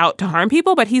intentionally set out to harm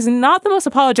people, but he's not the most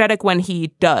apologetic when he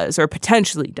does or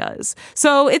potentially does.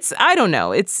 So I don't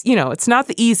know. It's not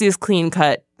the easiest clean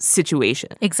cut situation.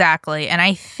 Exactly. And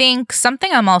I think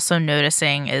something I'm also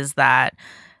noticing is that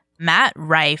Matt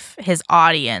Rife, his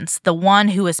audience, the one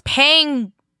who is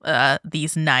paying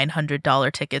these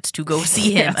 $900 tickets to go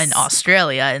see him in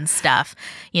Australia and stuff.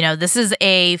 This is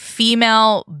a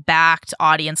female-backed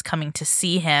audience coming to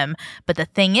see him. But the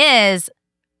thing is,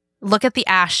 look at the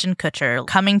Ashton Kutcher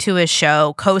coming to his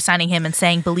show, co-signing him and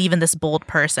saying, believe in this bold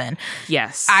person.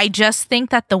 Yes. I just think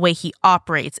that the way he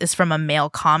operates is from a male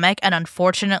comic. And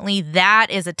unfortunately, that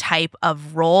is a type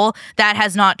of role that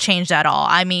has not changed at all.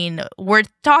 I mean, we're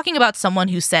talking about someone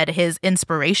who said his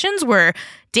inspirations were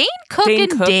Dane Cook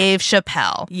and Dave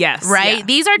Chappelle. Yes. Right? Yeah.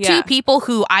 These are two people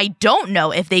who I don't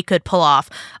know if they could pull off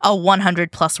a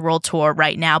 100-plus world tour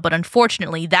right now. But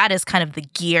unfortunately, that is kind of the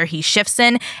gear he shifts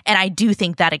in. And I do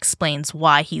think that explains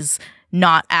why he's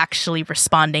not actually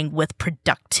responding with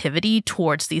productivity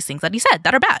towards these things that he said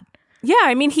that are bad. Yeah,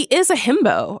 I mean, he is a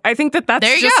himbo. I think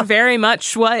that's just very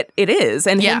much what it is.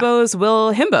 And himbos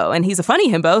will himbo. And he's a funny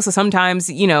himbo. So sometimes,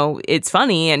 it's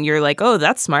funny and you're like, oh,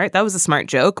 that's smart. That was a smart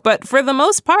joke. But for the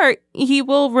most part, he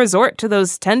will resort to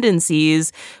those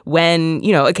tendencies when,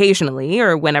 occasionally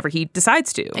or whenever he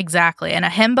decides to. Exactly. And a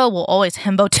himbo will always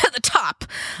himbo to the top.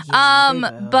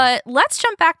 But let's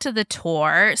jump back to the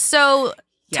tour. So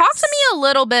talk to me a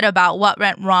little bit about what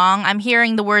went wrong. I'm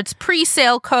hearing the words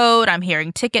pre-sale code. I'm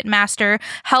hearing Ticketmaster.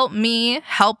 Help me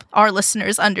help our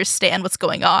listeners understand what's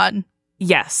going on.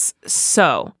 Yes.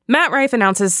 So Matt Rife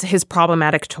announces his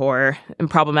problematic tour, and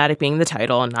problematic being the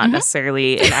title and not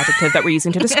necessarily an adjective that we're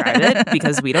using to describe it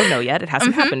because we don't know yet. It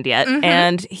hasn't happened yet.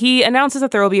 And he announces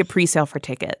that there will be a pre-sale for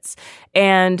tickets.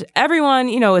 And everyone,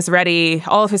 is ready.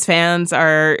 All of his fans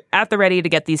are at the ready to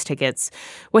get these tickets.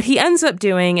 What he ends up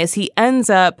doing is he ends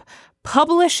up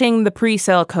publishing the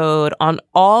pre-sale code on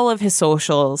all of his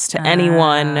socials to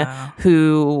anyone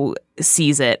who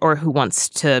sees it or who wants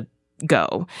to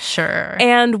go. Sure.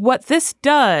 And what this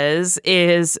does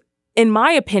is, in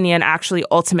my opinion, actually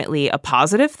ultimately a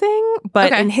positive thing,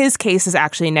 but in his case is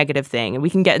actually a negative thing. And we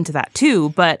can get into that too.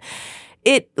 But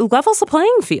it levels the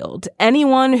playing field.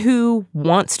 Anyone who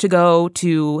wants to go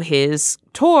to his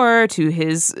tour, to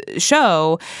his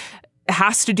show,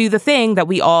 has to do the thing that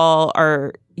we all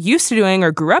are used to doing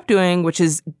or grew up doing, which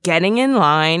is getting in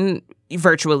line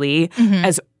virtually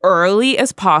as early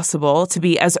as possible, to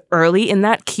be as early in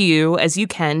that queue as you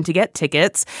can to get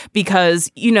tickets,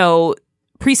 because,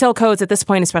 pre-sale codes at this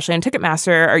point, especially on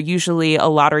Ticketmaster, are usually a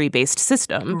lottery-based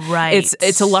system. Right.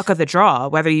 It's a luck of the draw,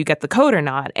 whether you get the code or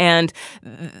not. And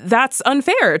that's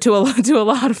unfair to a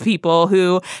lot of people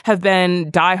who have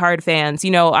been diehard fans.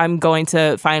 I'm going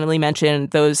to finally mention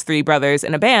those three brothers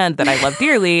in a band that I love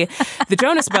dearly. The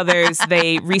Jonas Brothers,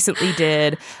 they recently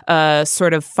did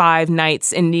sort of 5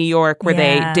 nights in New York where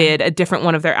they did a different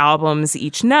one of their albums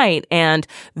each night. And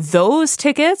those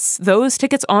tickets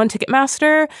on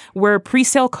Ticketmaster were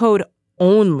pre-sale code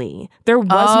only. There was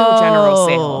no general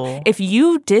sale. If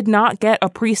you did not get a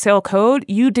pre-sale code,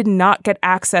 you did not get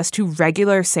access to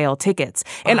regular sale tickets.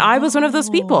 And I was one of those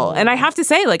people. And I have to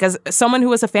say, like, as someone who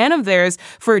was a fan of theirs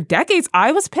for decades,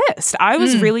 I was pissed. I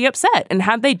was really upset. And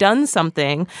had they done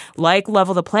something like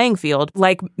level the playing field,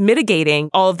 like mitigating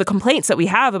all of the complaints that we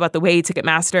have about the way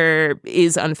Ticketmaster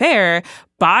is unfair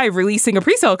by releasing a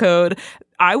pre-sale code,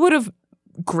 I would have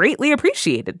greatly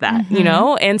appreciated that, you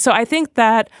know? And so I think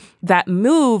that that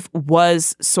move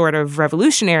was sort of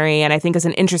revolutionary, and I think is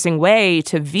an interesting way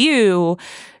to view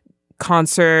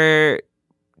concert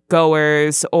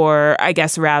goers, or I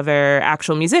guess rather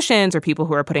actual musicians or people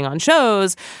who are putting on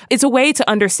shows. It's a way to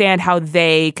understand how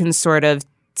they can sort of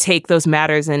take those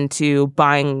matters into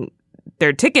buying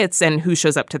their tickets and who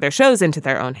shows up to their shows into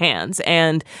their own hands.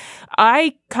 And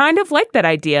I kind of like that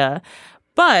idea.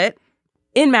 But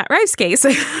in Matt Rife's case,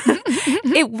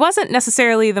 it wasn't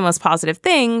necessarily the most positive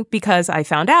thing, because I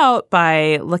found out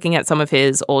by looking at some of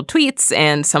his old tweets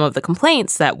and some of the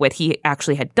complaints that what he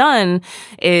actually had done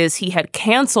is he had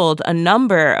canceled a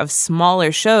number of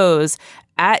smaller shows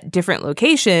at different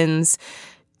locations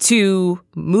to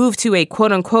move to a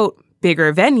quote unquote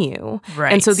bigger venue.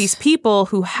 Right. And so these people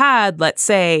who had, let's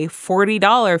say, $40,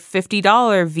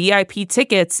 $50 VIP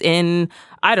tickets in,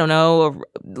 I don't know,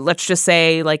 let's just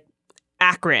say like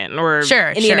Akron or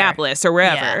Indianapolis or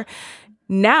wherever,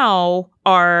 now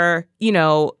are, you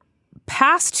know,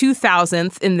 past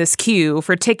 2,000th in this queue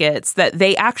for tickets that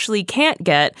they actually can't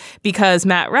get because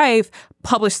Matt Rife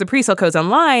published the pre-sale codes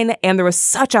online, and there was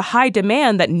such a high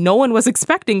demand that no one was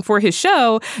expecting for his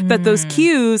show that those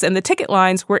queues and the ticket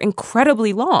lines were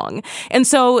incredibly long. And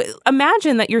so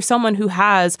imagine that you're someone who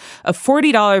has a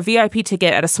 $40 VIP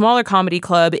ticket at a smaller comedy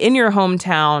club in your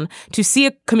hometown to see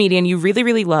a comedian you really,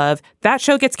 really love. That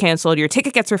show gets canceled. Your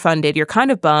ticket gets refunded. You're kind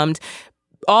of bummed.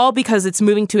 All because it's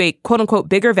moving to a quote-unquote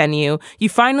bigger venue. You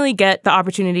finally get the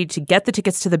opportunity to get the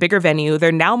tickets to the bigger venue.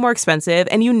 They're now more expensive,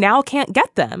 and you now can't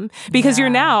get them because you're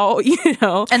now, you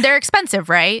know... And they're expensive,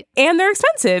 right? And they're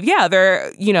expensive, yeah.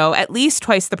 They're, you know, at least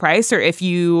twice the price, or if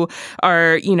you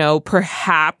are, you know,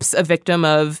 perhaps a victim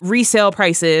of resale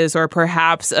prices, or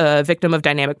perhaps a victim of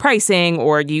dynamic pricing,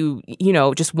 or you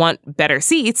know, just want better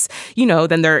seats, you know,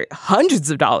 then they're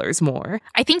hundreds of dollars more.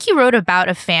 I think you wrote about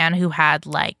a fan who had,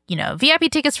 like, you know, VIP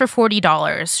tickets for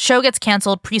 $40. Show gets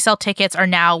canceled. Pre-sale tickets are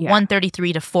now $133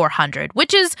 to $400,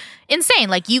 which is insane.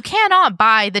 Like, you cannot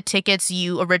buy the tickets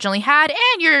you originally had,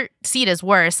 and your seat is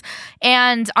worse.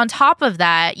 And on top of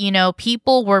that, you know,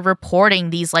 people were reporting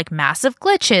these like massive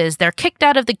glitches. They're kicked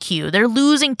out of the queue. They're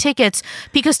losing tickets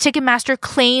because Ticketmaster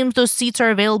claims those seats are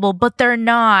available, but they're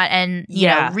not. And, you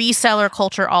know, reseller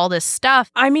culture, all this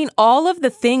stuff. I mean, all of the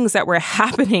things that were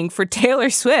happening for Taylor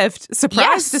Swift,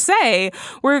 surprised to say,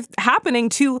 were happening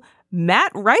to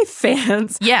Matt Rife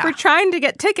fans for trying to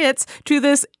get tickets to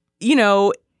this, you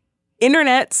know,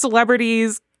 internet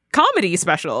celebrities comedy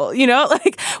special, you know,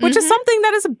 like, which is something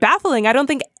that is baffling. I don't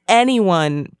think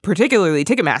anyone, particularly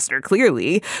Ticketmaster,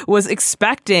 clearly was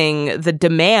expecting the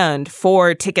demand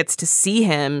for tickets to see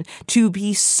him to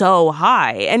be so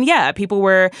high. And yeah, people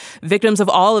were victims of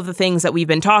all of the things that we've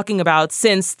been talking about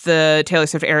since the Taylor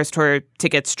Swift Eras Tour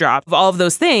tickets dropped, of all of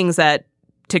those things that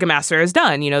Ticketmaster has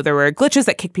done. You know, there were glitches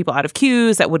that kicked people out of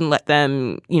queues, that wouldn't let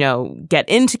them, you know, get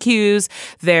into queues.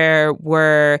 There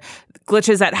were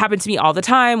glitches that happen to me all the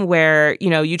time where, you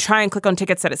know, you try and click on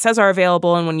tickets that it says are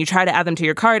available, and when you try to add them to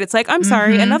your cart, it's like, I'm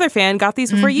sorry, another fan got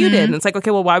these before you did. And it's like,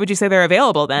 okay, well, why would you say they're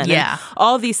available then? Yeah. And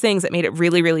all of these things that made it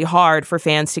really, really hard for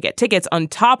fans to get tickets, on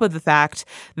top of the fact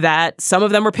that some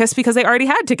of them were pissed because they already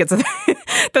had tickets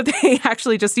that they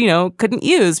actually just, you know, couldn't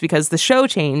use because the show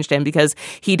changed and because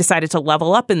he decided to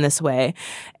level up in this way.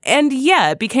 And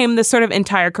yeah, it became this sort of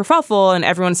entire kerfuffle, and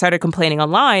everyone started complaining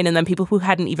online. And then people who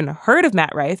hadn't even heard of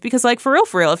Matt Rife, because like, for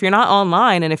real, if you're not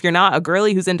online and if you're not a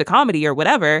girly who's into comedy or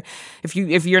whatever, if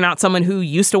you're not someone who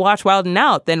used to watch Wild 'N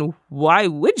Out, then why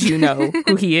would you know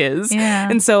who he is?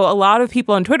 And so a lot of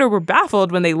people on Twitter were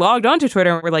baffled when they logged onto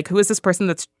Twitter and were like, who is this person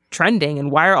that's trending,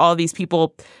 and why are all these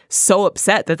people so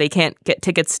upset that they can't get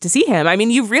tickets to see him? I mean,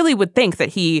 you really would think that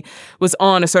he was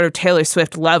on a sort of Taylor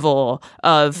Swift level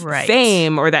of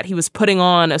fame, or that he was putting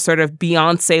on a sort of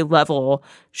Beyonce level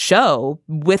show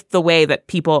with the way that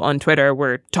people on Twitter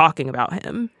were talking about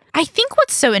him. I think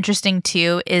what's so interesting,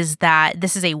 too, is that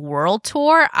this is a world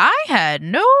tour. I had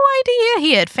no idea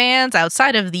he had fans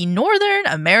outside of the Northern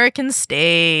American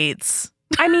states.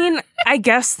 I mean, I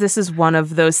guess this is one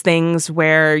of those things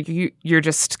where you're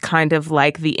just kind of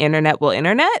like, the internet will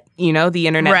internet. You know, the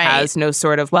internet has no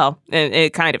sort of, well,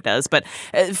 it kind of does, but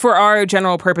for our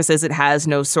general purposes, it has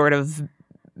no sort of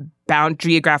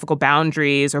geographical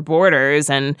boundaries or borders.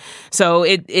 And so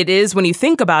it is, when you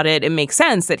think about it, it makes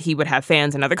sense that he would have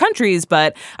fans in other countries.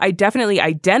 But I definitely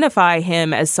identify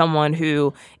him as someone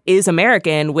who is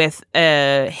American with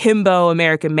a himbo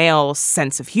American male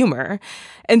sense of humor.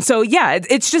 And so, yeah,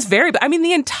 it's just very, I mean,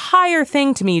 the entire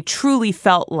thing to me truly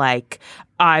felt like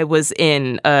I was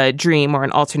in a dream or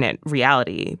an alternate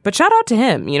reality. But shout out to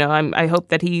him. You know, I hope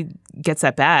that he gets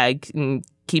that bag and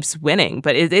keeps winning.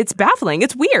 But it's baffling.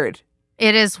 It's weird.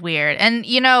 It is weird. And,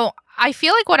 you know, I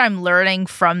feel like what I'm learning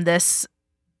from this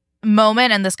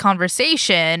moment and this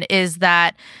conversation is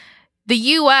that the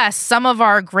U.S., some of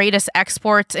our greatest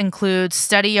exports include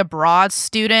study abroad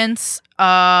students,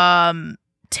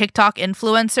 TikTok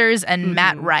influencers, and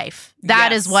Matt Rife.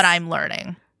 That is what I'm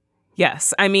learning.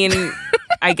 Yes. I mean,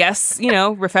 I guess, you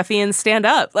know, Rifefians stand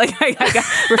up. Like, I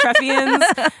guess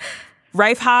Rifefians,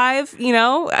 Rife Hive, you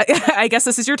know, I guess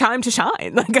this is your time to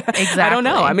shine. Like, exactly. I don't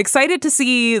know. I'm excited to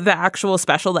see the actual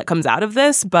special that comes out of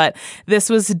this, but this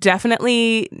was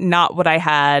definitely not what I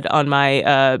had on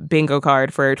my bingo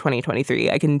card for 2023.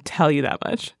 I can tell you that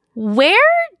much. Where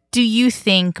do you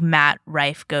think Matt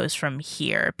Rife goes from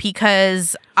here?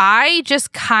 Because I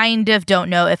just kind of don't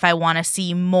know if I want to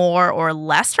see more or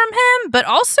less from him. But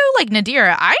also, like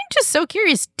Nadira, I'm just so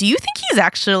curious. Do you think he's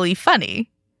actually funny?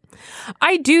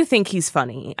 I do think he's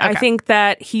funny. Okay. I think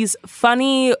that he's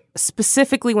funny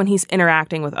specifically when he's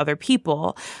interacting with other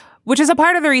people, which is a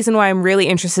part of the reason why I'm really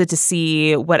interested to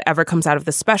see whatever comes out of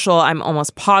the special. I'm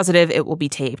almost positive it will be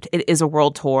taped. It is a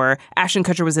world tour. Ashton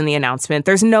Kutcher was in the announcement.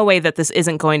 There's no way that this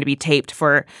isn't going to be taped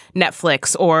for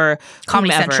Netflix or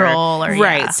Comedy Central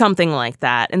or something like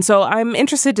that. And so I'm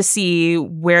interested to see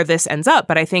where this ends up.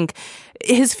 But I think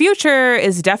his future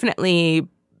is definitely,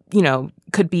 you know,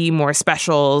 could be more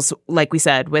specials, like we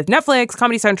said, with Netflix,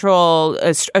 Comedy Central,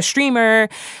 a streamer.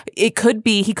 It could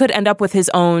be, he could end up with his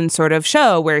own sort of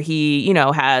show where he, you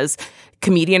know, has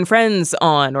comedian friends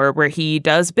on, or where he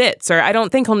does bits. Or I don't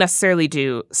think he'll necessarily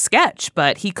do sketch,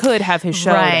 but he could have his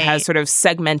show that has sort of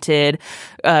segmented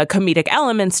comedic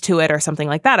elements to it or something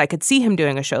like that. I could see him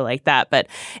doing a show like that, but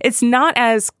it's not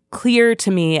as clear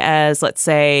to me as, let's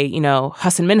say, you know,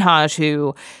 Hassan Minhaj,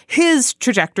 who his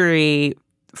trajectory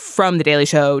from The Daily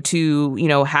Show to, you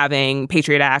know, having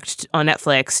Patriot Act on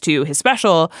Netflix to his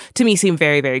special, to me seemed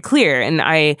very, very clear. And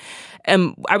I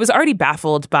was already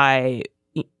baffled by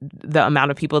the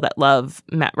amount of people that love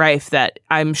Matt Rife that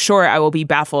I'm sure I will be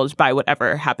baffled by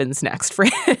whatever happens next for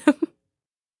him.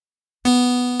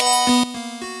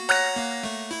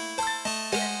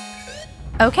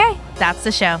 Okay, that's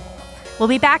the show. We'll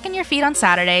be back in your feed on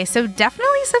Saturday, so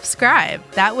definitely subscribe.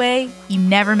 That way you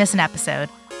never miss an episode.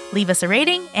 Leave us a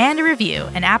rating and a review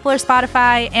in Apple or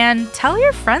Spotify, and tell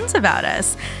your friends about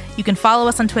us. You can follow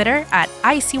us on Twitter at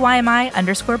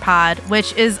ICYMI_pod,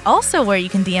 which is also where you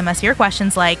can DM us your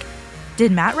questions like,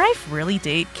 did Matt Rife really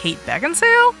date Kate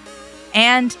Beckinsale?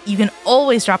 And you can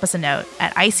always drop us a note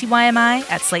at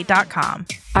ICYMI@slate.com.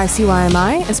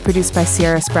 ICYMI is produced by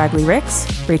Sierra Spragley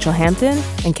Ricks, Rachel Hampton,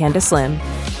 and Candace Lim.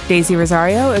 Daisy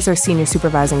Rosario is our senior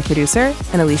supervising producer,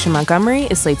 and Alicia Montgomery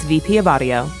is Slate's VP of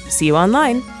audio. See you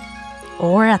online.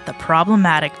 Or at the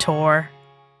Problematic Tour.